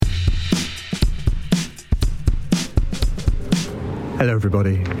Hello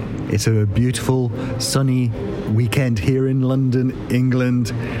everybody. It's a beautiful sunny weekend here in London,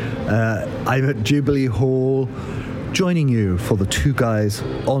 England. I'm at Jubilee Hall joining you for the Two Guys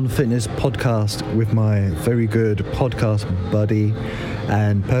on Fitness podcast with my very good podcast buddy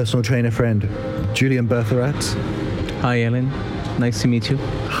and personal trainer friend, Julian Bertherat. Hi, Ellen. Nice to meet you.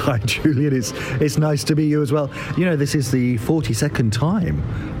 Hi, Julian. It's nice to meet you as well. You know, this is the 42nd time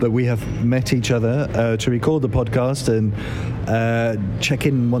that we have met each other to record the podcast and check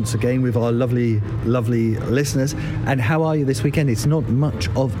in once again with our lovely listeners. And how are you this weekend? It's not much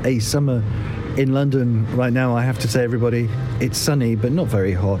of a summer in London right now, I have to say, everybody. It's sunny, but not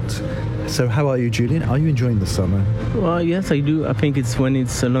very hot. So how are you, Julian? Are you enjoying the summer? Well, yes, I do. I think it's when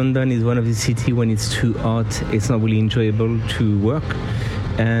it's London is one of the cities when it's too hot, it's not really enjoyable to work.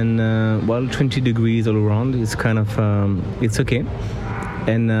 And 20 degrees all around, it's kind of, it's okay.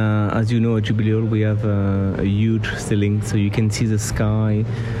 And as you know, at Jubilee Hall, we have a huge ceiling, so you can see the sky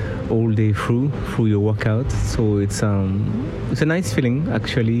all day through your workout. So it's a nice feeling,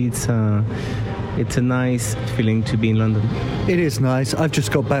 actually. It's a nice feeling to be in London. It is nice. I've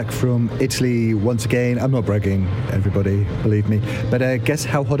just got back from Italy once again. I'm not bragging, everybody, believe me. But guess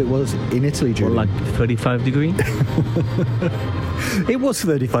how hot it was in Italy, Julian? Well, like 35 degrees? It was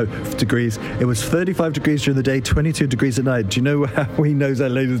 35 degrees. It was 35 degrees during the day, 22 degrees at night. Do you know how he knows that,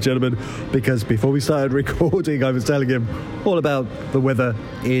 ladies and gentlemen? Because before we started recording, I was telling him all about the weather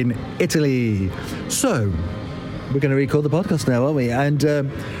in Italy. So, we're going to record the podcast now, aren't we?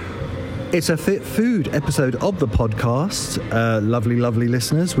 And it's a Fit Food episode of the podcast. Lovely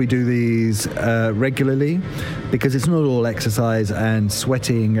listeners. We do these regularly because it's not all exercise and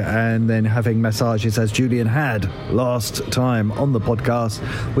sweating and then having massages as Julian had last time on the podcast.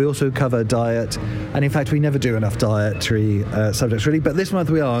 We also cover diet. And in fact, we never do enough dietary subjects really. But this month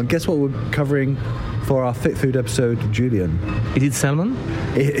we are. And guess what we're covering for our Fit Food episode, Julian? Is it salmon?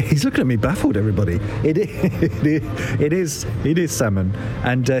 He's looking at me baffled, everybody. It is salmon.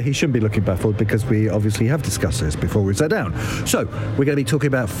 And he shouldn't be looking baffled because we obviously have discussed this before we sat down. So we're going to be talking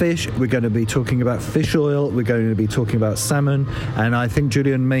about fish. We're going to be talking about fish oil. We're going to be talking about salmon. And I think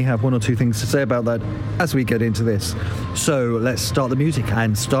Julian may have one or two things to say about that as we get into this. So let's start the music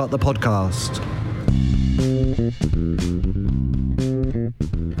and start the podcast.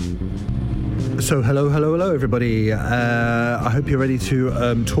 So hello everybody. I hope you're ready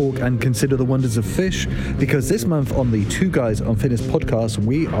to talk and consider the wonders of fish, because this month on the Two Guys on Fitness podcast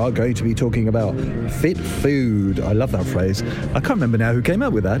we are going to be talking about fit food. I love that phrase. I can't remember now who came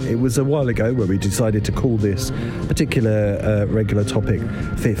up with that. It was a while ago where we decided to call this particular regular topic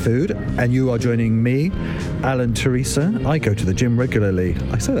fit food, and you are joining me, Alan Teresa. I go to the gym regularly.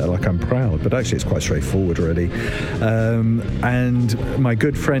 I say that like I'm proud, but actually it's quite straightforward really. And my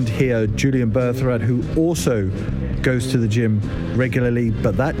good friend here, Julian Bertherat, who also goes to the gym regularly,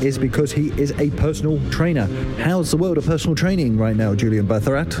 but that is because he is a personal trainer. How's the world of personal training right now, Julian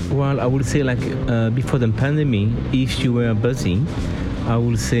Bertherat? Well, I would say before the pandemic, if you were busy, I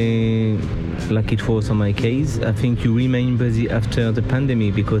would say like it was on my case, I think you remain busy after the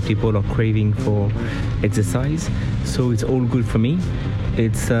pandemic because people are craving for exercise. So it's all good for me.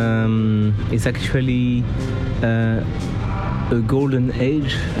 It's actually a golden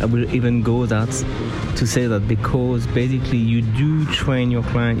age. I will even go that to say that, because basically you do train your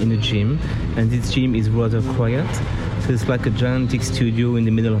client in a gym, and this gym is rather quiet, so it's like a gigantic studio in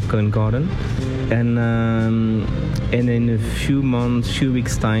the middle of Covent Garden. And in a few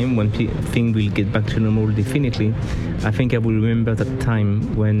weeks time, when things will get back to normal definitely, I think I will remember that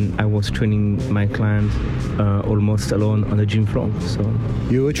time when I was training my client almost alone on the gym floor. So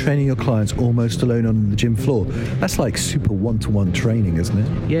you were training your clients almost alone on the gym floor. That's like super one-to-one training, isn't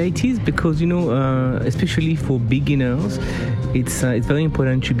it? Yeah, it is, because especially for beginners, it's very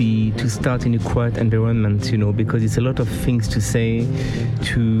important to start in a quiet environment, because it's a lot of things to say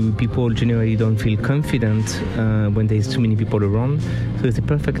to people. Generally don't feel confident when there's too many people around. So it's a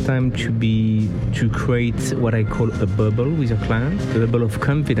perfect time to create what I call a bubble with your client, a bubble of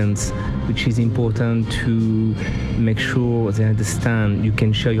confidence, which is important to make sure they understand you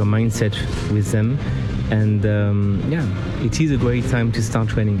can share your mindset with them. And it is a great time to start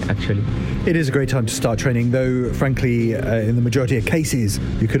training, actually. It is a great time to start training, though, frankly, in the majority of cases,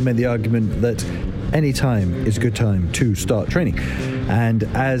 you could make the argument that any time is a good time to start training. And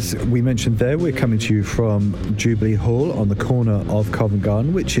as we mentioned there, we're coming to you from Jubilee Hall on the corner of Covent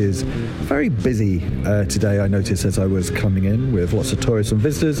Garden, which is very busy today, I noticed as I was coming in, with lots of tourists and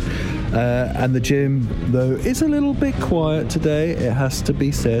visitors. And the gym, though, is a little bit quiet today, it has to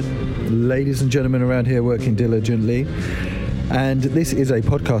be said. Ladies and gentlemen around here working diligently. And this is a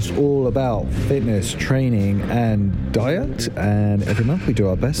podcast all about fitness, training, and diet. And every month we do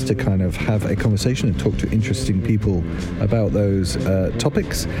our best to kind of have a conversation and talk to interesting people about those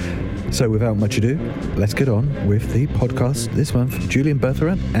topics. So without much ado, let's get on with the podcast this month. Julian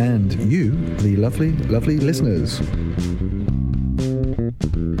Bertherat and you, the lovely, lovely listeners.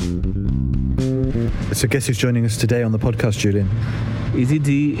 So guess who's joining us today on the podcast, Julian? Is it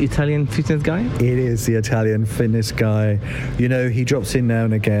the Italian fitness guy? It is the Italian fitness guy. You know, he drops in now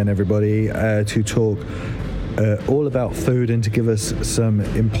and again, everybody, to talk all about food and to give us some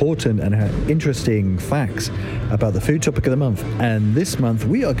important and interesting facts about the food topic of the month. And this month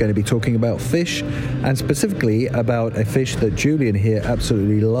we are going to be talking about fish, and specifically about a fish that Julian here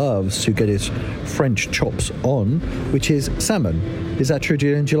absolutely loves to get his French chops on, which is salmon. Is that true,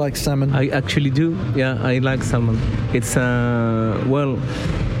 Julian? Do you like salmon? I actually do. Yeah, I like salmon. It's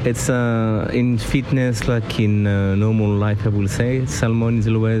it's in fitness, like in normal life, I will say. Salmon is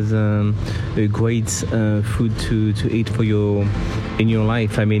always a great food to eat in your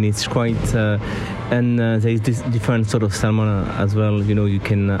life. I mean, it's quite, and there is this different sort of salmon as well. You know, you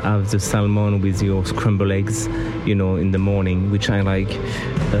can have the salmon with your scrambled eggs, you know, in the morning, which I like.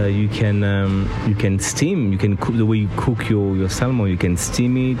 You can steam. You can cook the way you cook your salmon. You can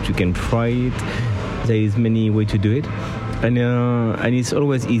steam it. You can fry it. There is many ways to do it. And it's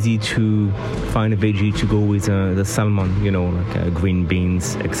always easy to find a veggie to go with the salmon, you know, like green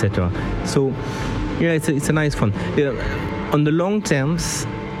beans, etc. So, yeah, it's a nice one. On the long terms,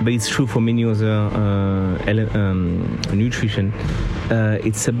 but it's true for many other nutrition,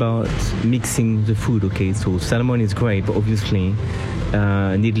 it's about mixing the food, okay? So salmon is great, but obviously,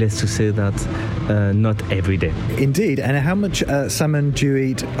 needless to say that not every day. Indeed. And how much salmon do you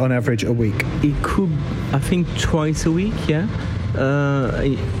eat on average a week? It could, I think, twice a week, yeah.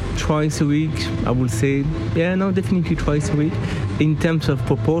 Twice a week, I would say. Yeah, no, definitely twice a week. In terms of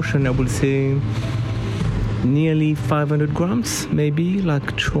proportion, I would say nearly 500 grams, maybe,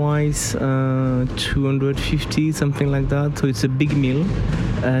 like twice 250, something like that. So it's a big meal.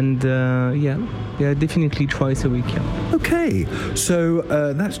 And yeah, definitely twice a week, yeah. Okay, so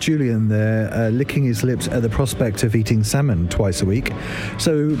that's Julian there, licking his lips at the prospect of eating salmon twice a week.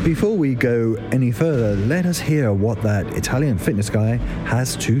 So before we go any further, let us hear what that Italian fitness guy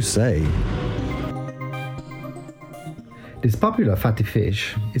has to say. This popular fatty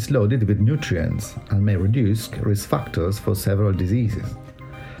fish is loaded with nutrients and may reduce risk factors for several diseases.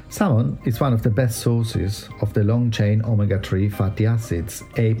 Salmon is one of the best sources of the long-chain omega-3 fatty acids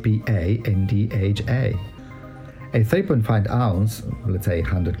APA and DHA. A 3.5 ounce, let's say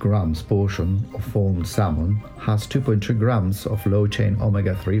 100 grams portion of farmed salmon has 2.3 grams of low-chain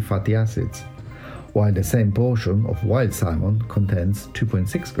omega-3 fatty acids, while the same portion of wild salmon contains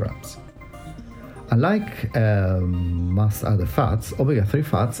 2.6 grams. Unlike most other fats, omega-3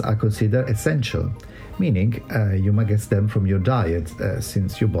 fats are considered essential, meaning you must get them from your diet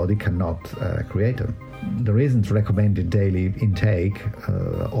since your body cannot create them. The reasons recommended daily intake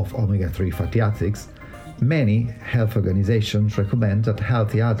of omega-3 fatty acids, many health organizations recommend that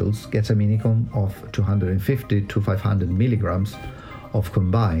healthy adults get a minimum of 250 to 500 milligrams of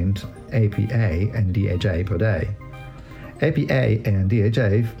combined APA and DHA per day. APA and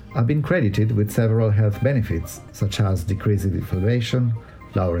DHA have been credited with several health benefits, such as decreasing inflammation,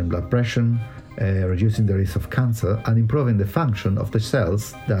 lowering blood pressure, reducing the risk of cancer, and improving the function of the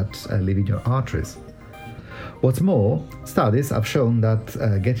cells that live in your arteries. What's more, studies have shown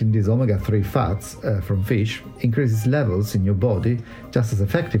that getting these omega-3 fats from fish increases levels in your body just as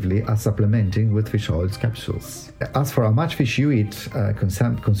effectively as supplementing with fish oil capsules. As for how much fish you eat,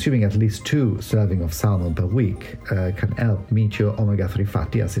 consuming at least 2 servings of salmon per week can help meet your omega-3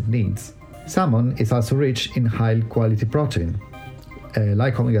 fatty acid needs. Salmon is also rich in high-quality protein.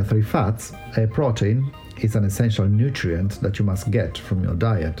 Like omega-3 fats, protein is an essential nutrient that you must get from your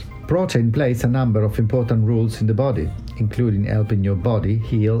diet. Protein plays a number of important roles in the body, including helping your body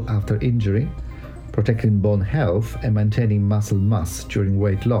heal after injury, protecting bone health, and maintaining muscle mass during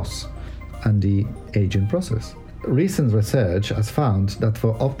weight loss and the aging process. Recent research has found that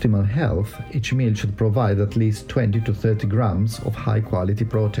for optimal health, each meal should provide at least 20 to 30 grams of high-quality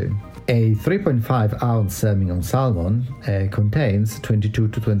protein. A 3.5 ounce serving of salmon contains 22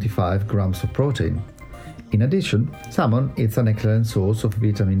 to 25 grams of protein. In addition, salmon is an excellent source of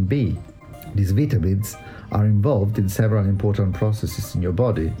vitamin B. These vitamins are involved in several important processes in your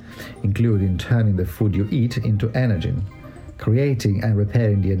body, including turning the food you eat into energy, creating and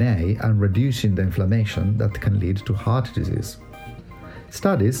repairing DNA, and reducing the inflammation that can lead to heart disease.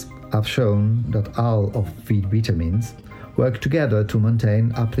 Studies have shown that all of these vitamins work together to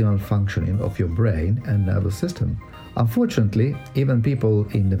maintain optimal functioning of your brain and nervous system, Unfortunately, even people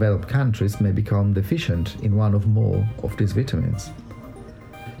in developed countries may become deficient in one or more of these vitamins.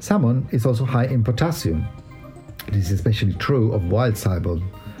 Salmon is also high in potassium. This is especially true of wild salmon,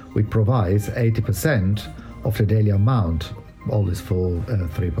 which provides 80% of the daily amount, always for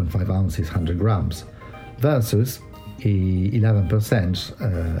 3.5 ounces, 100 grams, versus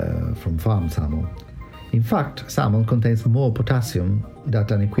 11% from farm salmon. In fact, salmon contains more potassium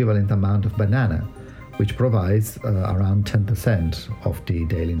than an equivalent amount of banana, which provides around 10% of the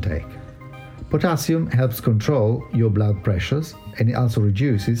daily intake. Potassium helps control your blood pressures, and it also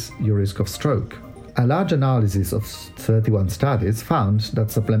reduces your risk of stroke. A large analysis of 31 studies found that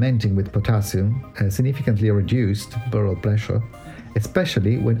supplementing with potassium significantly reduced blood pressure,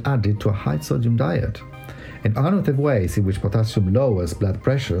 especially when added to a high sodium diet. And one of the ways in which potassium lowers blood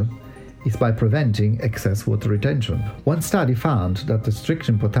pressure is by preventing excess water retention. One study found that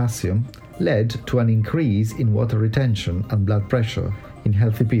restricting potassium led to an increase in water retention and blood pressure in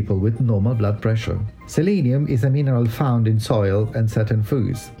healthy people with normal blood pressure. Selenium is a mineral found in soil and certain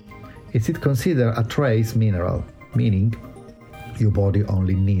foods. It is considered a trace mineral, meaning your body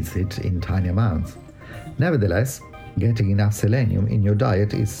only needs it in tiny amounts. Nevertheless, getting enough selenium in your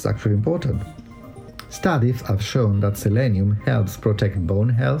diet is actually important. Studies have shown that selenium helps protect bone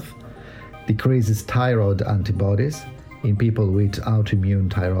health, decreases thyroid antibodies in people with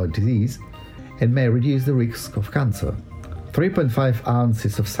autoimmune thyroid disease, and may reduce the risk of cancer. 3.5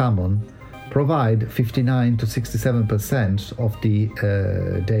 ounces of salmon provide 59 to 67% of the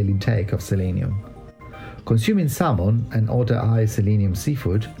daily intake of selenium. Consuming salmon and other high selenium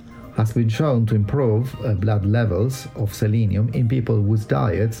seafood has been shown to improve blood levels of selenium in people whose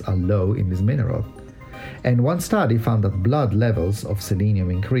diets are low in this mineral. And one study found that blood levels of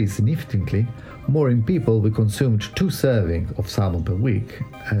selenium increased significantly more in people who consumed 2 servings of salmon per week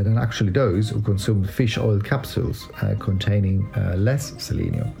than actually those who consumed fish oil capsules containing less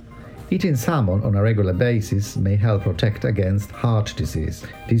selenium. Eating salmon on a regular basis may help protect against heart disease.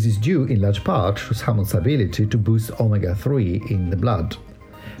 This is due in large part to salmon's ability to boost omega-3 in the blood.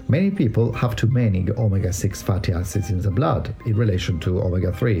 Many people have too many omega-6 fatty acids in the blood in relation to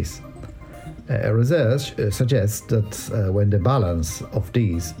omega-3s. Research suggests that when the balance of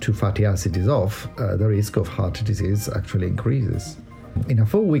these 2 fatty acids is off, the risk of heart disease actually increases. In a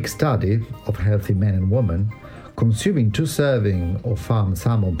 4-week study of healthy men and women, consuming 2 servings of farmed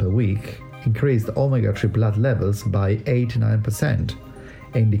salmon per week increased omega-3 blood levels by 89%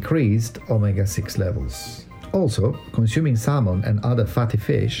 and decreased omega-6 levels. Also, consuming salmon and other fatty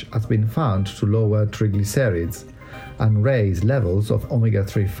fish has been found to lower triglycerides and raise levels of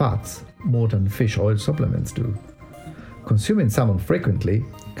omega-3 fats more than fish oil supplements do. Consuming salmon frequently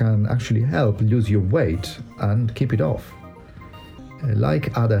can actually help lose your weight and keep it off.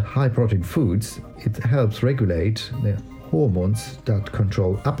 Like other high-protein foods, it helps regulate the hormones that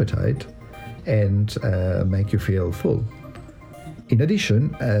control appetite and make you feel full. In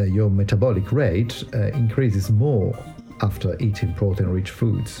addition, your metabolic rate increases more after eating protein-rich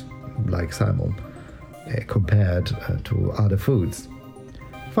foods like salmon compared to other foods.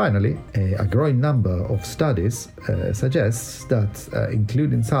 Finally, a growing number of studies suggests that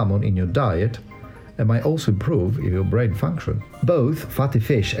including salmon in your diet might also improve your brain function. Both fatty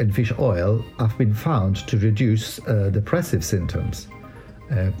fish and fish oil have been found to reduce depressive symptoms,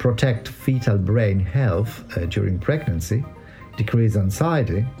 protect fetal brain health during pregnancy, decrease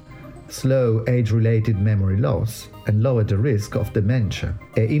anxiety, slow age-related memory loss, and lower the risk of dementia.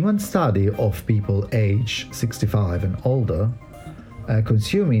 In one study of people aged 65 and older,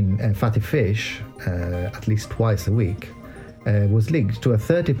 consuming fatty fish at least twice a week was linked to a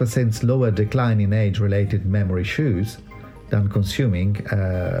 30% slower decline in age-related memory issues than consuming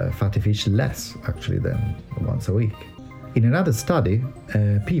fatty fish less, actually, than once a week. In another study,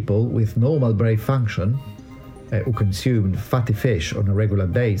 people with normal brain function who consumed fatty fish on a regular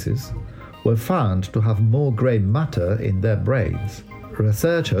basis were found to have more grey matter in their brains.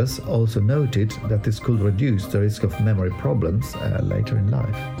 Researchers also noted that this could reduce the risk of memory problems later in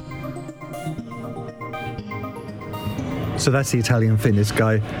life. So that's the Italian fitness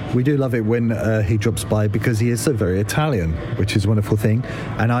guy. We do love it when he drops by because he is so very Italian, which is a wonderful thing.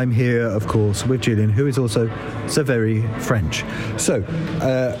 And I'm here, of course, with Gillian, who is also so very French. So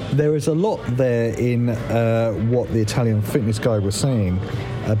there is a lot there in what the Italian fitness guy was saying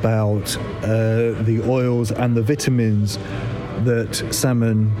about the oils and the vitamins that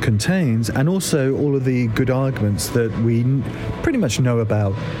salmon contains, and also all of the good arguments that we pretty much know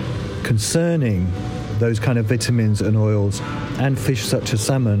about concerning those kind of vitamins and oils and fish such as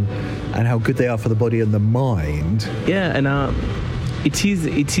salmon and how good they are for the body and the mind. Yeah, and It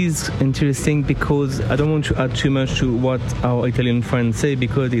is interesting because I don't want to add too much to what our Italian friends say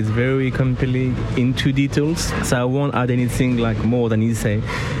because it's very compelling into details. So I won't add anything like more than he say.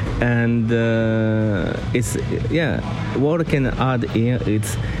 And what I can add here,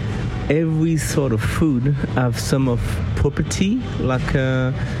 it's every sort of food have some of property like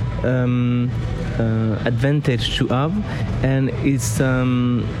advantage to have, and it's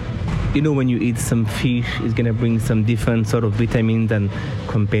when you eat some fish, it's gonna bring some different sort of vitamin than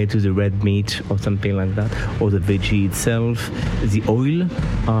compared to the red meat or something like that, or the veggie itself. The oil,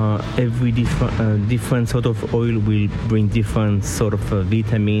 every different sort of oil will bring different sort of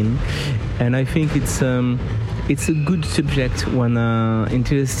vitamin, and I think it's a good subject, one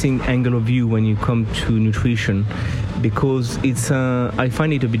interesting angle of view when you come to nutrition, because it's I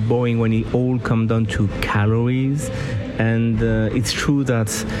find it a bit boring when it all comes down to calories. And it's true that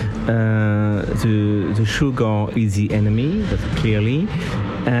the sugar is the enemy, that's clearly.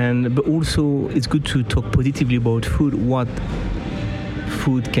 But also it's good to talk positively about food, what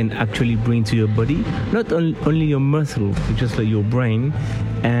food can actually bring to your body, not only your muscle, just like your brain.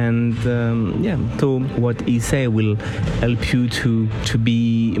 And so what he say will help you to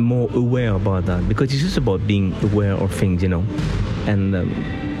be more aware about that, because it's just about being aware of things, And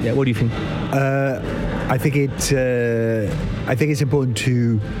what do you think? I think it's important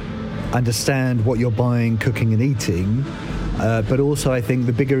to understand what you're buying, cooking, and eating. But also, I think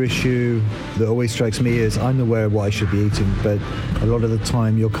the bigger issue that always strikes me is I'm aware of what I should be eating, but a lot of the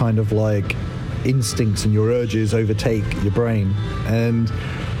time you're kind of like instincts and your urges overtake your brain. And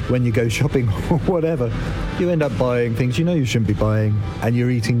when you go shopping or whatever, you end up buying things you shouldn't be buying, and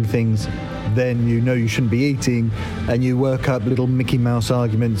you're eating things then you shouldn't be eating, and you work up little Mickey Mouse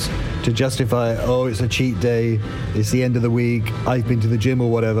arguments to justify, it's a cheat day, it's the end of the week, I've been to the gym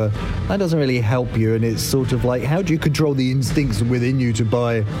or whatever. That doesn't really help you, and it's sort of like, how do you control the instincts within you to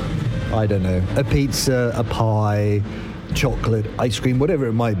buy, I don't know, a pizza, a pie, chocolate, ice cream, whatever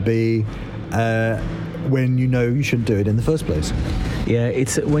it might be, when you shouldn't do it in the first place? Yeah,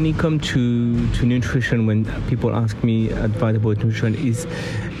 it's when it comes to nutrition, when people ask me advice about nutrition, is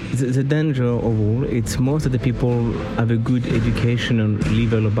the danger of all, it's most of the people have a good educational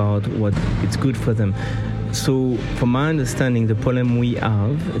level about what it's good for them. So from my understanding, the problem we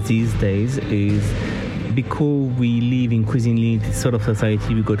have these days is because we live increasingly in this sort of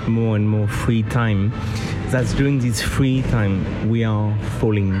society, we got more and more free time. That's during this free time we are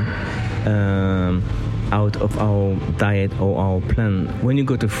falling out of our diet or our plan. When you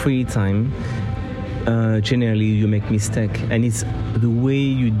got a free time, generally you make mistake, and it's the way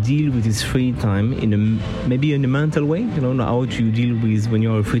you deal with this free time maybe in a mental way. How do you deal with when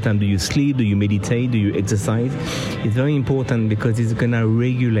you're free time? Do you sleep? Do you meditate? Do you exercise? It's very important because it's gonna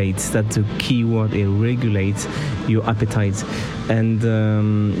regulate. That's the key word. It regulates your appetite, and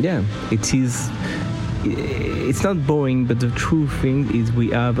it is. It's not boring, but the true thing is we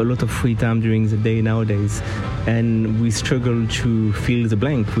have a lot of free time during the day nowadays, and we struggle to fill the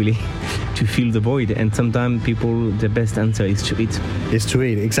blank, really, to fill the void. And sometimes the best answer is to eat. Is to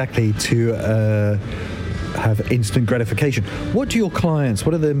eat, exactly, to have instant gratification. What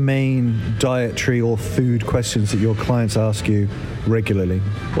are the main dietary or food questions that your clients ask you regularly?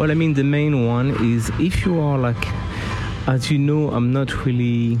 Well, the main one is, if you are like, as you know, I'm not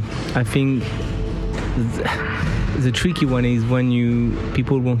really, I think, the tricky one is when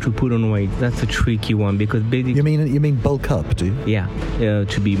people want to put on weight. That's a tricky one, because basically you mean bulk up, do you? Yeah,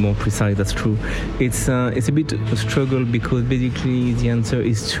 to be more precise, that's true. It's a bit of a struggle, because basically the answer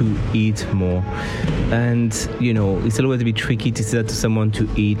is to eat more, and it's always a bit tricky to say that to someone, to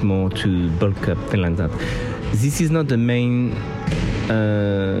eat more, to bulk up, things like that. This is not the main.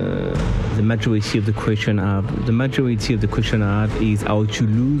 The majority of the question I have. The majority of the question I have is how to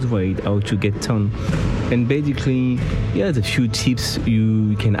lose weight, how to get toned. And basically, the few tips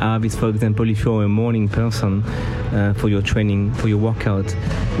you can have is, for example, if you're a morning person for your training, for your workout,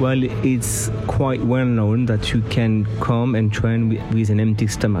 well, it's quite well known that you can come and train with an empty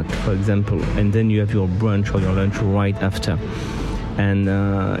stomach, for example, and then you have your brunch or your lunch right after. And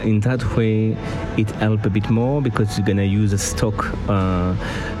in that way, it helps a bit more, because you're gonna use a stock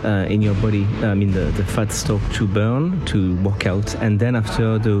in your body. The fat stock to burn, to work out, and then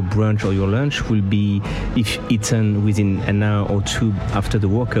after the brunch or your lunch will be, if eaten within an hour or two after the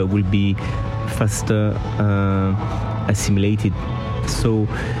workout, will be faster assimilated. So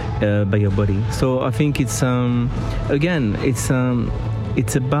by your body. So I think it's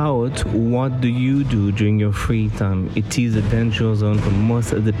it's about what do you do during your free time. It is a danger zone for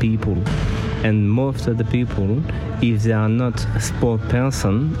most of the people. And most of the people, if they are not a sport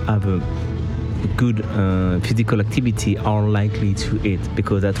person, have a good physical activity are likely to eat,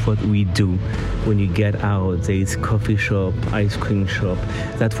 because that's what we do when you get out. There is coffee shop, ice cream shop.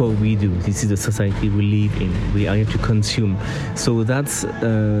 That's what we do. This is the society we live in. We are here to consume. So that's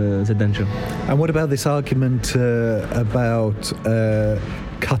the danger. And what about this argument about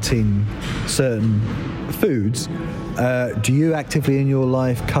cutting certain foods? Do you actively in your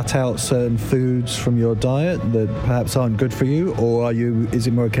life cut out certain foods from your diet that perhaps aren't good for you, or is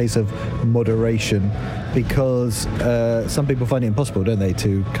it more a case of moderation? Because some people find it impossible, don't they,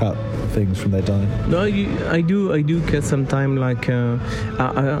 to cut things from their diet? No, I do cut sometimes. Like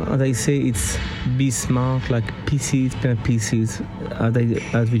as I say, it's be smart, like pieces per pieces.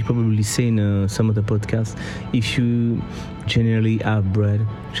 As we probably say in some of the podcasts, if you generally have bread,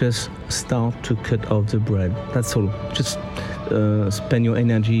 just start to cut off the bread. That's all. Just spend your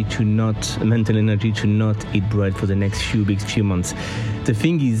mental energy to not eat bread for the next few weeks, few months. The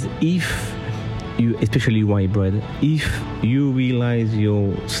thing is, if you, especially white bread, if you realize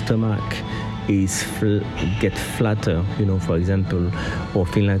your stomach is get flatter, for example, or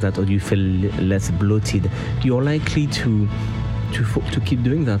feel like that, or you feel less bloated, you're likely to keep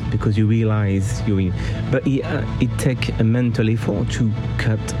doing that because you realize you're in. But it takes a mental effort to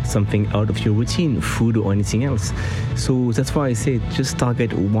cut something out of your routine, food or anything else. So that's why I say just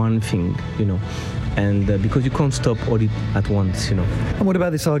target one thing, and because you can't stop all it at once, And what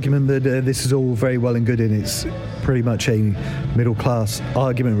about this argument that this is all very well and good, and it's pretty much a middle class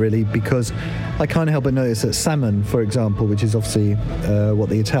argument, really? Because I can't help but notice that salmon, for example, which is obviously what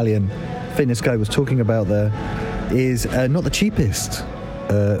the Italian fitness guy was talking about there, is not the cheapest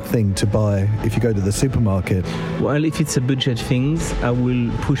thing to buy if you go to the supermarket. Well, if it's a budget things, I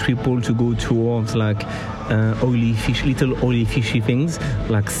will push people to go towards like little oily fishy things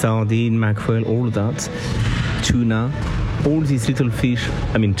like sardine, mackerel, all that, tuna, all these little fish.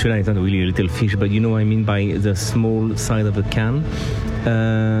 I mean, tuna is not really a little fish, but you know what I mean by the small side of a can.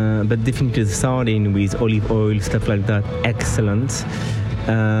 But definitely the sardine with olive oil, stuff like that, excellent.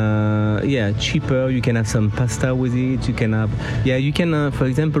 Cheaper. You can have some pasta with it. You can for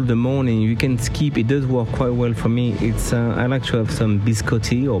example, the morning you can skip. It does work quite well for me. It's I like to have some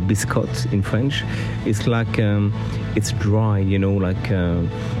biscotti or biscotte in French. It's like it's dry, like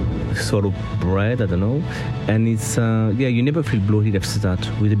sort of bread, I don't know, and it's you never feel bloated after that,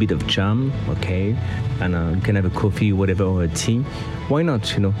 with a bit of jam, okay, and you can have a coffee, whatever, or a tea. Why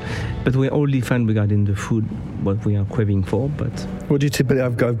not, But we're all different regarding the food, what we are craving for. But what do you typically?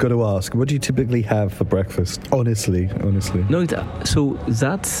 I've got to ask. What do you typically have for breakfast? Honestly. No, so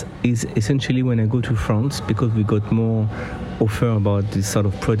that is essentially when I go to France, because we got more offer about this sort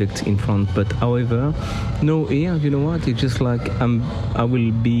of product in France. But however, no, here, you know what? It's just like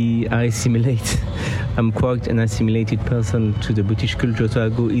I assimilate. I'm quite an assimilated person to the British culture, so I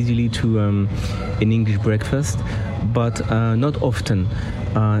go easily to an English breakfast, but not often.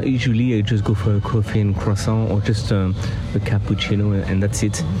 Usually I just go for a coffee and croissant, or just a cappuccino, and that's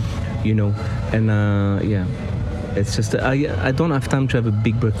it, and it's just I don't have time to have a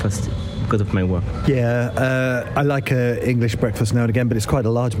big breakfast because of my work. I like an English breakfast now and again, but it's quite a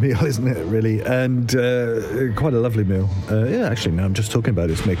large meal, isn't it, really? And quite a lovely meal. Actually, now I'm just talking about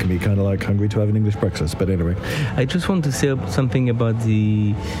it, it's making me kind of like hungry to have an English breakfast. But anyway, I just want to say something about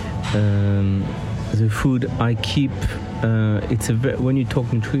the food I keep. When you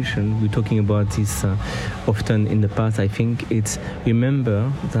talk nutrition, we're talking about this often in the past. I think it's,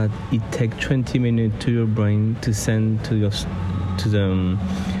 remember that it takes 20 minutes to your brain to send to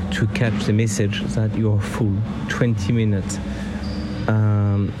catch the message that you are full. 20 minutes.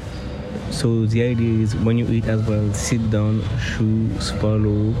 So the idea is, when you eat as well, sit down, chew,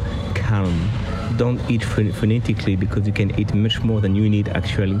 swallow, calm. Don't eat phonetically, because you can eat much more than you need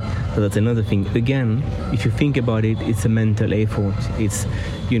actually. So that's another thing. Again, if you think about it, it's a mental effort. It's,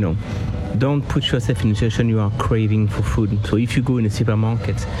 don't put yourself in a situation you are craving for food. So if you go in a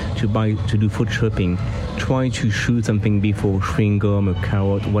supermarket to do food shopping, try to choose something before, chewing gum, a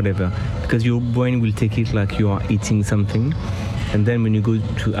carrot, whatever, because your brain will take it like you are eating something. And then when you go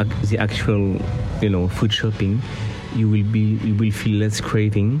to the actual, food shopping, you will feel less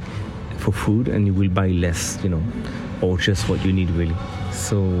craving for food, and you will buy less, or just what you need really.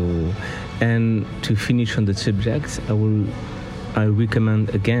 So, and to finish on the subject, I recommend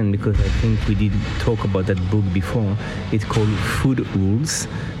again, because I think we did talk about that book before. It's called Food Rules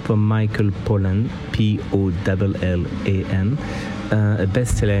from Michael Pollan, Pollan, a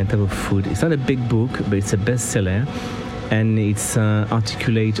bestseller in terms of food. It's not a big book, but it's a bestseller. And it's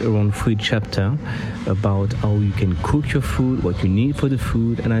articulate around 3 chapters about how you can cook your food, what you need for the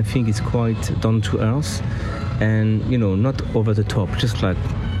food, and I think it's quite down to earth, and not over the top, just like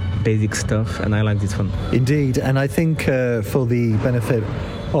basic stuff, and I like this one. Indeed, and I think for the benefit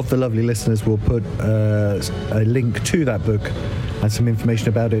of the lovely listeners, we'll put a link to that book and some information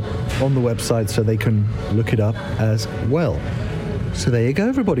about it on the website so they can look it up as well. So there you go,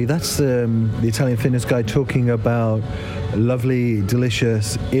 everybody. That's the Italian Fitness Guy talking about lovely,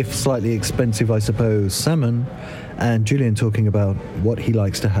 delicious, if slightly expensive, I suppose, salmon, and Julian talking about what he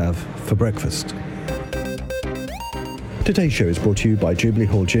likes to have for breakfast. Today's show is brought to you by Jubilee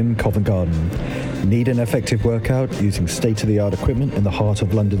Hall Gym, Covent Garden. Need an effective workout using state-of-the-art equipment in the heart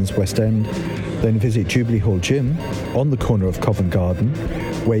of London's West End? Then visit Jubilee Hall Gym on the corner of Covent Garden,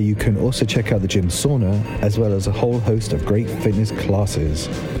 where you can also check out the gym sauna, as well as a whole host of great fitness classes.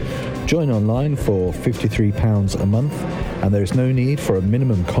 Join online for £53 a month, and there is no need for a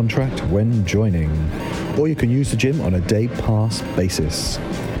minimum contract when joining. Or you can use the gym on a day pass basis.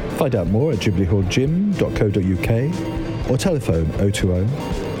 Find out more at jubileehallgym.co.uk or telephone 020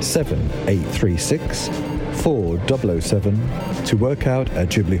 7836 4007 to work out at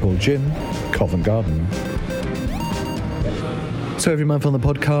Jubilee Hall Gym, Covent Garden. So every month on the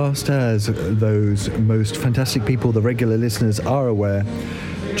podcast, as those most fantastic people, the regular listeners, are aware,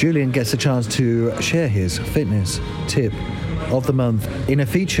 Julian gets a chance to share his fitness tip of the month in a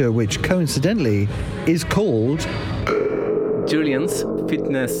feature which coincidentally is called Julian's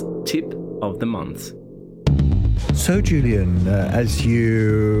Fitness Tip of the Month. So Julian, as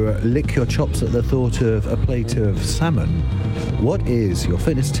you lick your chops at the thought of a plate of salmon, what is your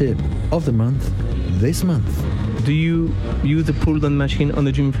fitness tip of the month this month? Do you use the pull-down machine on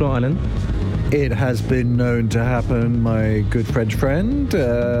the gym floor, Alan? It has been known to happen, my good French friend.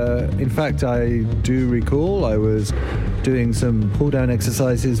 In fact, I do recall I was doing some pull-down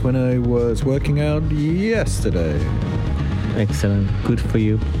exercises when I was working out yesterday. Excellent. Good for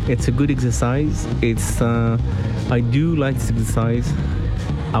you. It's a good exercise. I do like this exercise.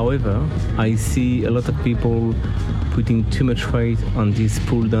 However, I see a lot of people putting too much weight on this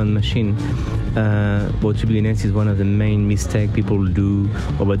pull-down machine. What to be honest is one of the main mistakes people do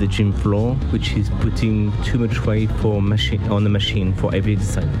over the gym floor, which is putting too much weight on the machine for every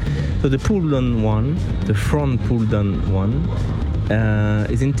exercise. So the pull-down one, the front pull-down one,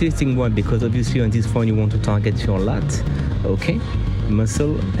 is interesting one because obviously on this one you want to target your lat,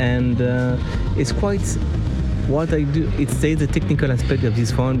 muscle, and it's quite. What I do, it's the technical aspect of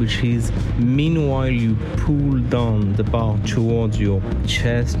this one, which is meanwhile you pull down the bar towards your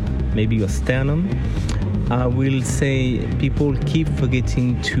chest, maybe your sternum. I will say people keep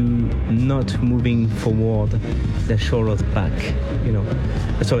forgetting to not moving forward their shoulders back,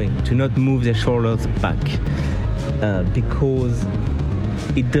 to not move their shoulders back because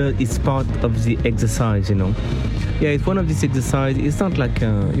it's part of the exercise, Yeah, it's one of these exercises. It's not like,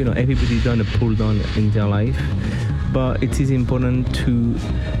 everybody's done a pull down in their life, but it is important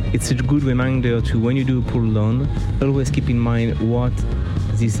it's a good reminder to, when you do a pull down, always keep in mind what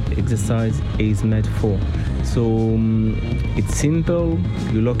this exercise is made for. So it's simple.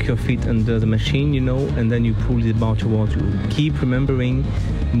 You lock your feet under the machine, and then you pull the bar towards you. Keep remembering,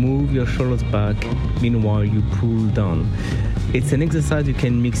 move your shoulders back, meanwhile you pull down. It's an exercise you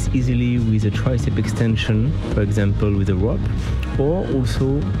can mix easily with a tricep extension, for example, with a rope, or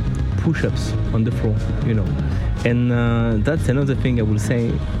also push-ups on the floor, And that's another thing I will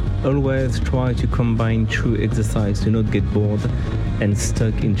say. Always try to combine two exercises to not get bored and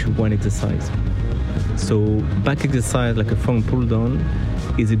stuck into one exercise. So back exercise like a front pull down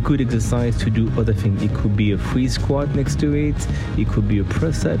is a good exercise to do other things. It could be a free squat next to it. It could be a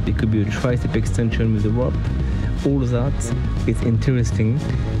press up. It could be a tricep extension with a rope. All that is interesting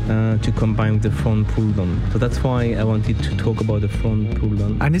to combine with the front pull down. So that's why I wanted to talk about the front pull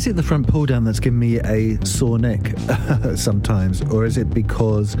down. And is it the front pull down that's giving me a sore neck sometimes, or is it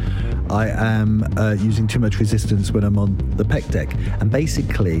because I am using too much resistance when I'm on the pec deck? And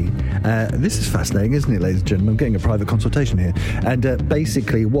basically, this is fascinating, isn't it, ladies and gentlemen? I'm getting a private consultation here. And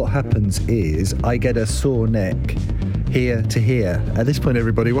basically what happens is I get a sore neck here to here. At this point,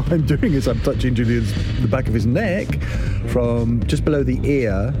 everybody, what I'm doing is I'm touching the back of his neck from just below the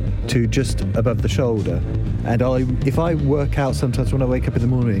ear to just above the shoulder. And if I work out sometimes when I wake up in the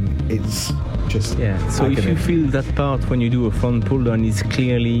morning, it's just So agony. If you feel that part when you do a front pull down, is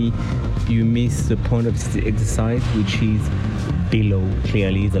clearly you miss the point of the exercise, which is below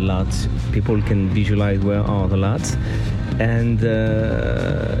clearly the lats. People can visualize where are the lats. And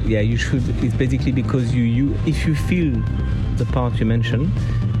you should. It's basically because you if you feel the part you mentioned,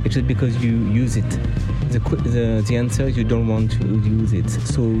 it's just because you use it. The answer is you don't want to use it,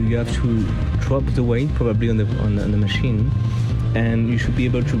 so you have to drop the weight probably on the machine, and you should be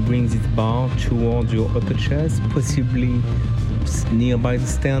able to bring this bar towards your upper chest, possibly reps nearby the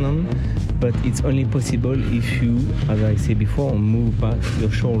sternum, but it's only possible if you, as I said before, move back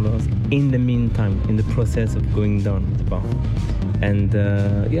your shoulders in the meantime, in the process of going down the bar. And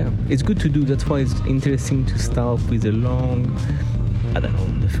it's good to do. That's why it's interesting to start with a long, I don't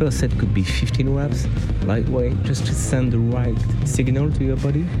know, the first set could be 15 reps, lightweight, just to send the right signal to your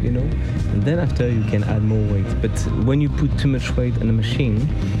body, and then after you can add more weight. But when you put too much weight on a machine,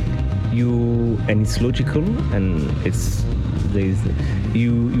 and it's logical, and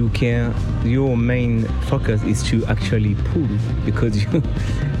your main focus is to actually pull, because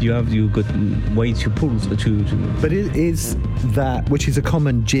you got weight to pull. But it is that, which is a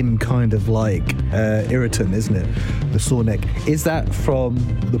common gym kind of like irritant, isn't it? The sore neck. Is that from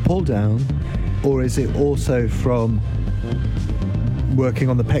the pull down, or is it also from working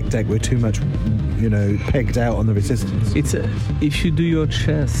on the pec deck with too much, pegged out on the resistance? If you do your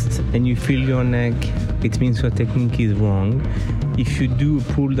chest and you feel your neck, it means your technique is wrong. If you do a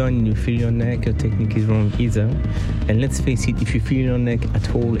pull down and you feel your neck, your technique is wrong either. And let's face it, if you feel your neck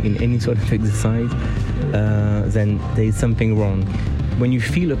at all in any sort of exercise, then there is something wrong. When you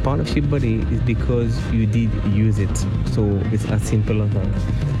feel a part of your body, it's because you did use it. So it's as simple as that.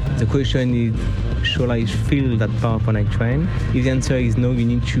 The question is, should I feel that part when I train? If the answer is no, you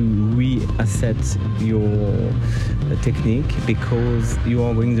need to reassess your technique because you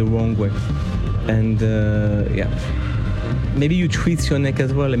are going the wrong way. And maybe you twist your neck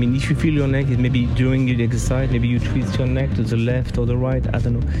as well. I mean, if you feel your neck, maybe during the exercise, maybe you twist your neck to the left or the right. I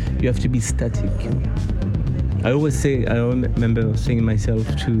don't know. You have to be static. I remember saying myself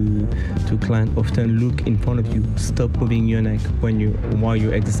to clients, often look in front of you, stop moving your neck while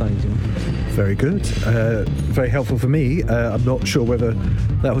you're exercising. Very good. Very helpful for me. I'm not sure whether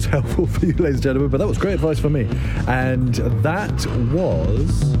that was helpful for you, ladies and gentlemen, but that was great advice for me. And that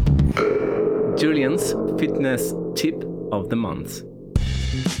was Julian's fitness tip of the month.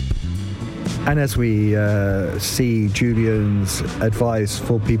 And as we see Julian's advice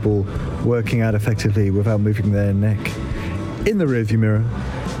for people working out effectively without moving their neck in the rearview mirror,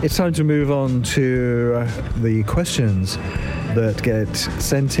 it's time to move on to the questions that get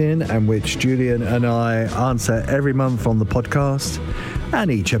sent in and which Julian and I answer every month on the podcast.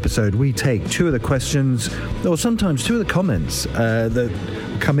 And each episode we take two of the questions, or sometimes two of the comments that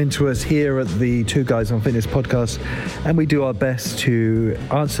come into us here at the Two Guys on Fitness podcast, and we do our best to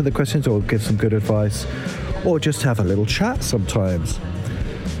answer the questions or give some good advice or just have a little chat sometimes.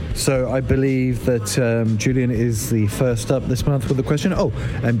 So I believe that Julian is the first up this month with the question. Oh,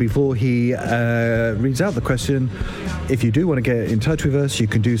 and before he reads out the question, if you do want to get in touch with us, you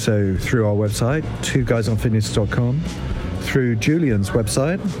can do so through our website, twoguysonfitness.com, through Julian's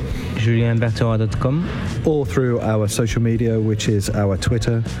website, julianbertois.com, or through our social media, which is our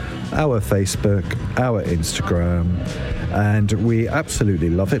Twitter, our Facebook, our Instagram, and we absolutely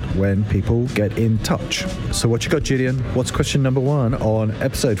love it when people get in touch. So what you got, Julian? What's question number 1 on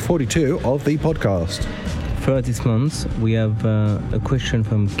episode 42 of the podcast? For this month, we have a question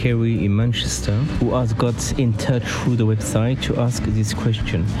from Kerry in Manchester, who has got in touch through the website to ask this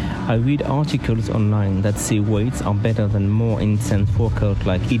question. I read articles online that say weights are better than more intense workout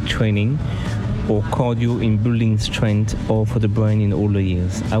like HIIT training or cardio in building strength or for the brain in older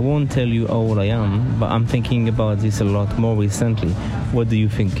years. I won't tell you how old I am, but I'm thinking about this a lot more recently. What do you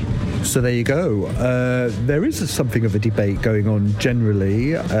think? So there you go. There is something of a debate going on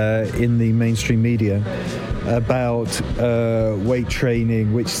generally in the mainstream media about weight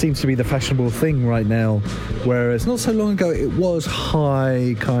training, which seems to be the fashionable thing right now, whereas not so long ago it was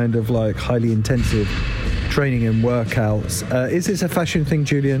highly intensive training and workouts. Is this a fashion thing,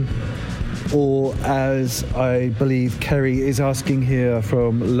 Julian? Or, as I believe Kerry is asking here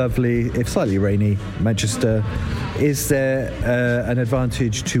from lovely, if slightly rainy, Manchester, is there an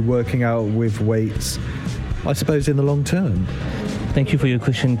advantage to working out with weights, I suppose, in the long term? Thank you for your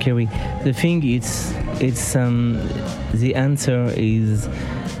question, Kerry. The thing is, the answer is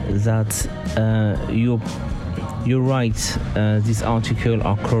that you're right. These articles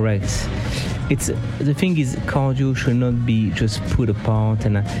are correct. The thing is, cardio should not be just put apart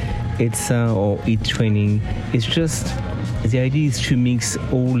and or HIIT training. It's just the idea is to mix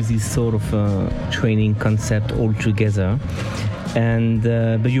all these sort of training concept all together. And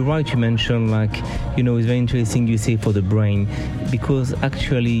but you're right, you mentioned it's very interesting you say for the brain, because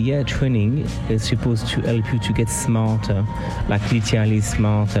actually training is supposed to help you to get smarter, like literally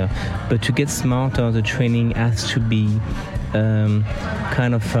smarter. But to get smarter, the training has to be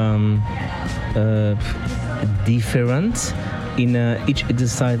different. Each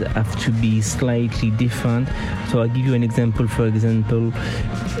exercise have to be slightly different. So I'll give you an example. For example,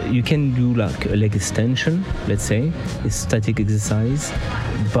 you can do like a leg extension, let's say, a static exercise,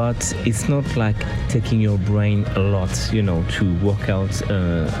 but it's not like taking your brain a lot, to work out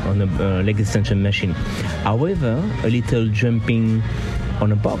on a leg extension machine. However, a little jumping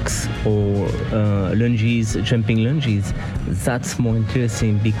on a box or jumping lunges, that's more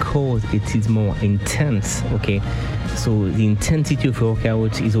interesting because it is more intense, okay? So the intensity of your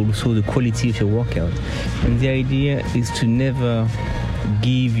workout is also the quality of your workout. And the idea is to never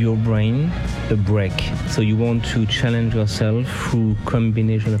give your brain a break. So you want to challenge yourself through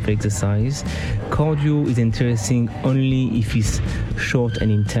combination of exercise. Cardio is interesting only if it's short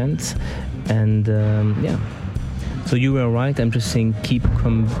and intense. And So you were right. I'm just saying keep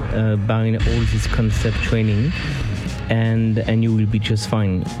combining all this concept training, and you will be just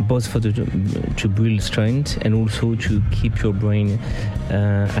fine, both for to build strength and also to keep your brain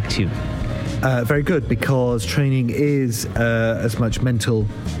active. Very good, because training is as much mental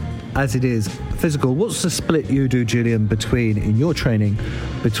as it is physical. What's the split you do, Julian, in your training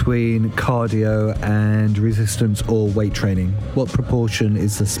between cardio and resistance or weight training? What proportion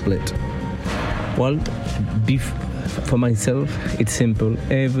is the split? Well, for myself, it's simple.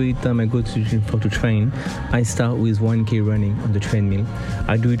 Every time I go to the gym to train, I start with 1K running on the treadmill.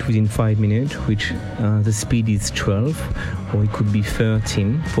 I do it within 5 minutes, which the speed is 12, or it could be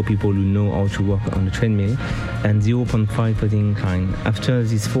 13 for people who know how to work on the treadmill, and 0.5 for the incline. After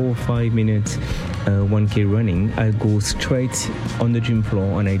these 4 or 5 minutes 1K running, I go straight on the gym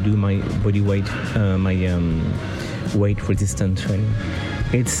floor and I do my body weight, weight resistance training.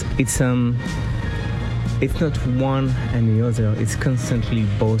 It's not one and the other. It's constantly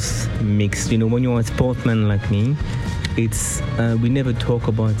both mixed. When you're a sportsman like me, we never talk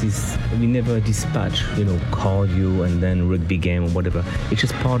about this. We never dispatch, cardio and then rugby game or whatever. It's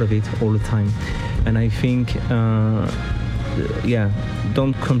just part of it all the time. And I think,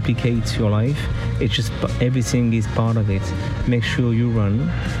 don't complicate your life. It's just everything is part of it. Make sure you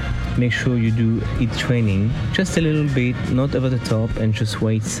run. Make sure you do HIIT training just a little bit, not over the top, and just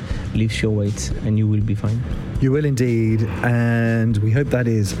lift your weights, and you will be fine. You will indeed, and we hope that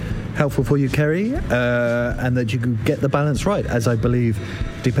is helpful for you, Kerry, and that you can get the balance right, as I believe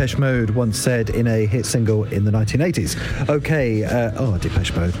Depeche Mode once said in a hit single in the 1980s. Okay,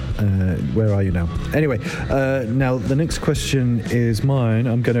 Depeche Mode, where are you now? Anyway, now the next question is mine.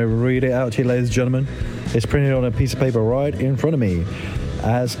 I'm going to read it out to you, ladies and gentlemen. It's printed on a piece of paper right in front of me.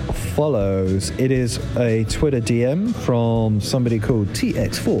 As follows. It is a Twitter DM from somebody called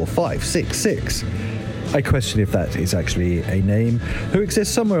TX4566. I question if that is actually a name, who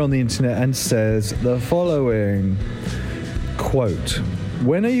exists somewhere on the internet, and says the following, quote,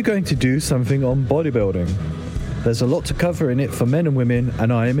 "When are you going to do something on bodybuilding? There's a lot to cover in it for men and women,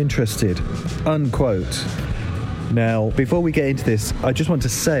 and I am interested," unquote. Now, before we get into this, I just want to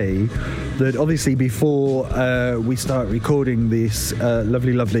say that obviously before we start recording this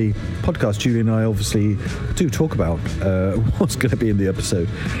lovely podcast, Julie and I obviously do talk about what's going to be in the episode.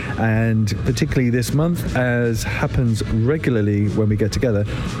 And particularly this month, as happens regularly when we get together,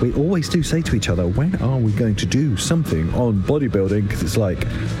 we always do say to each other, when are we going to do something on bodybuilding? Because it's like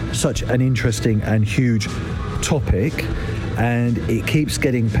such an interesting and huge topic, and it keeps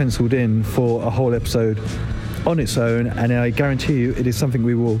getting penciled in for a whole episode on its own, and I guarantee you it is something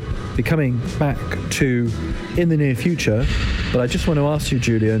we will be coming back to in the near future. But I just want to ask you,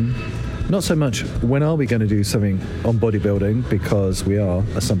 Julian, not so much when are we going to do something on bodybuilding, because we are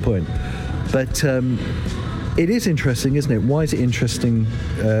at some point, but it is interesting, isn't it? Why is it interesting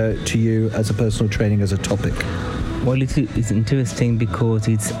to you as a personal training, as a topic? Well, it's interesting because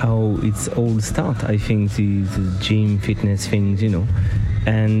it's how it's all start. I think the gym fitness things,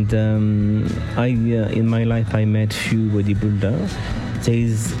 And in my life, I met few bodybuilders.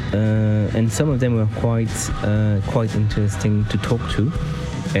 And some of them were quite interesting to talk to.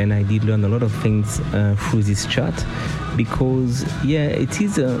 And I did learn a lot of things through this chat, because it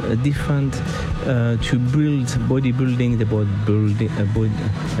is a different to build bodybuilding. About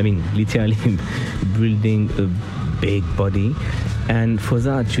literally building a big body, and for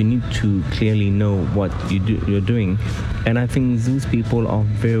that you need to clearly know what you're doing. And I think those people are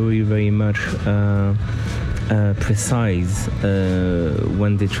very, very much precise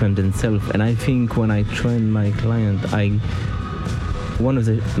when they train themselves. And I think when I train my client, one of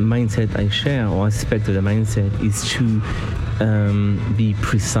the mindset I share, or aspect of the mindset, is to be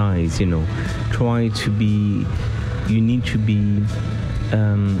precise. Try to be. You need to be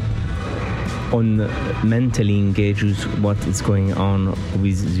mentally engaged with what is going on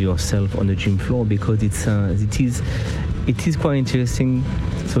with yourself on the gym floor, because it is quite interesting.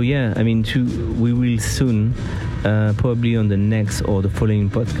 So we will soon probably on the next or the following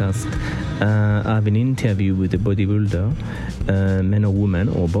podcast, I have an interview with a bodybuilder, man or woman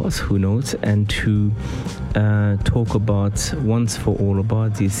or both, who knows, and to talk about once for all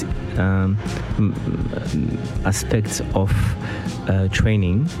about these aspects of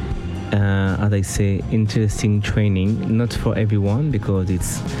training. As I say, interesting training, not for everyone, because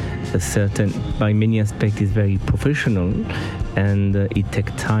it's a certain, by many aspects, is very professional, and it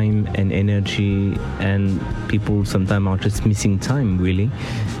takes time and energy, and people sometimes are just missing time, really.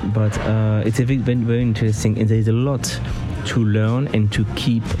 But it's very, very interesting, and there is a lot to learn and to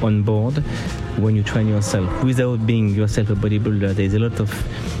keep on board when you train yourself. Without being yourself a bodybuilder, there's a lot of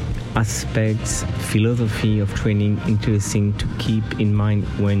aspects, philosophy of training interesting to keep in mind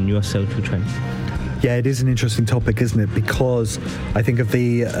when yourself you train. Yeah, it is an interesting topic, isn't it? Because I think of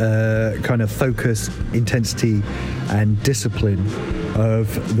the kind of focus, intensity and discipline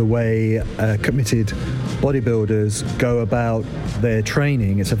of the way committed bodybuilders go about their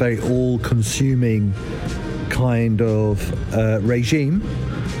training. It's a very all-consuming kind of regime,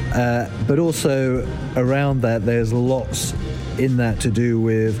 but also around that there's lots in that to do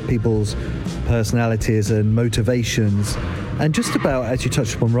with people's personalities and motivations, and just about, as you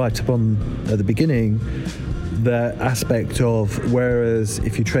touched upon right upon at the beginning, the aspect of, whereas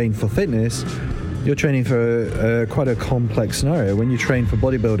if you train for fitness, you're training for quite a complex scenario. When you train for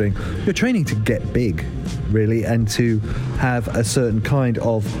bodybuilding, you're training to get big, really, and to have a certain kind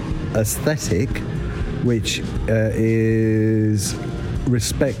of aesthetic which is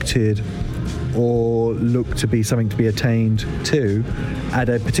respected or look to be something to be attained to at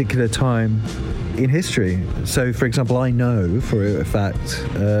a particular time in history. So, for example, I know for a fact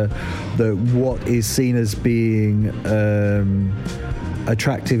that what is seen as being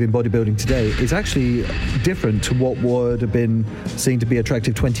attractive in bodybuilding today is actually different to what would have been seen to be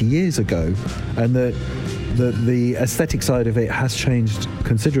attractive 20 years ago, and that the aesthetic side of it has changed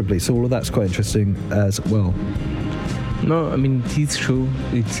considerably. So all of that's quite interesting as well. No, I mean, it is true.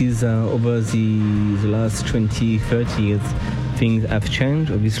 It is over the last 20, 30 years, things have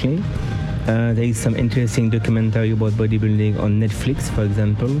changed, obviously. There is some interesting documentary about bodybuilding on Netflix, for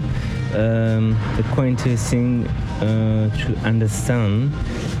example. It's quite interesting to understand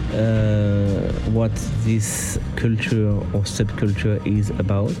what this culture or subculture is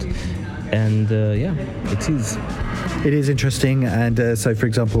about. And yeah, it is. It is interesting, and so, for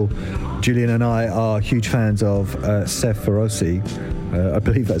example, Julian and I are huge fans of Seth Feroce. I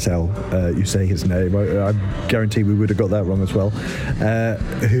believe that's how you say his name. I guarantee we would have got that wrong as well.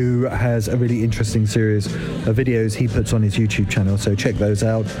 Who has a really interesting series of videos he puts on his YouTube channel. So check those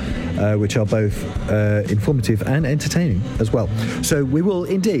out, which are both informative and entertaining as well. So we will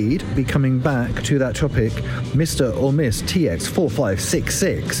indeed be coming back to that topic, Mr. or Miss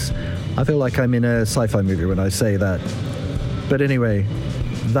TX4566. I feel like I'm in a sci-fi movie when I say that. But anyway,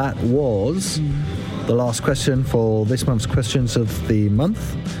 that was the last question for this month's Questions of the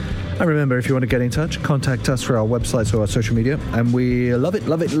Month. And remember, if you want to get in touch, contact us through our websites or our social media. And we love it,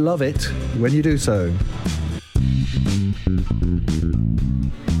 love it, love it when you do so.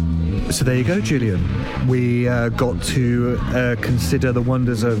 So there you go, Julian. We got to consider the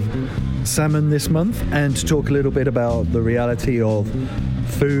wonders of salmon this month and to talk a little bit about the reality of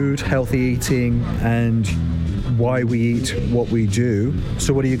food, healthy eating, and why we eat what we do.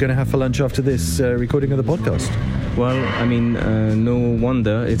 So what are you going to have for lunch after this recording of the podcast? Well, I mean, no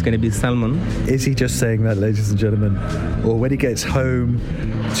wonder it's going to be salmon. Is he just saying that, ladies and gentlemen? Or when he gets home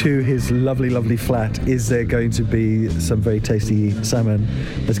to his lovely, lovely flat, is there going to be some very tasty salmon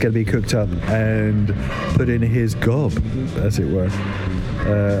that's going to be cooked up and put in his gob, as it were?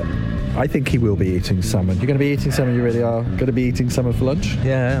 I think he will be eating salmon. You're going to be eating salmon, you really are? Going to be eating salmon for lunch?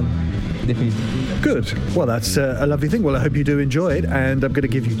 Yeah, I am. Definitely. Good. Well, that's a lovely thing. Well, I hope you do enjoy it, and I'm going to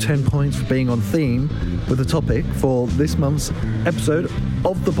give you 10 points for being on theme with the topic for this month's episode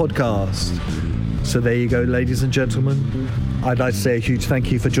of the podcast. So there you go, ladies and gentlemen. I'd like to say a huge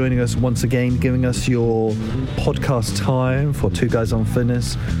thank you for joining us once again, giving us your podcast time for Two Guys on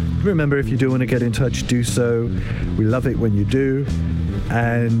Fitness. Remember, if you do want to get in touch, do so. We love it when you do.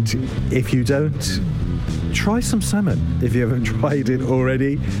 And if you don't, try some salmon if you haven't tried it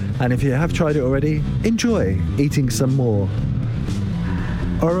already. And if you have tried it already, enjoy eating some more.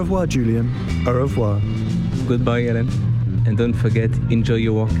 Au revoir, Julian. Au revoir. Goodbye, Ellen. And don't forget, enjoy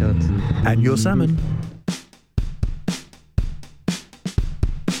your workout. And your salmon.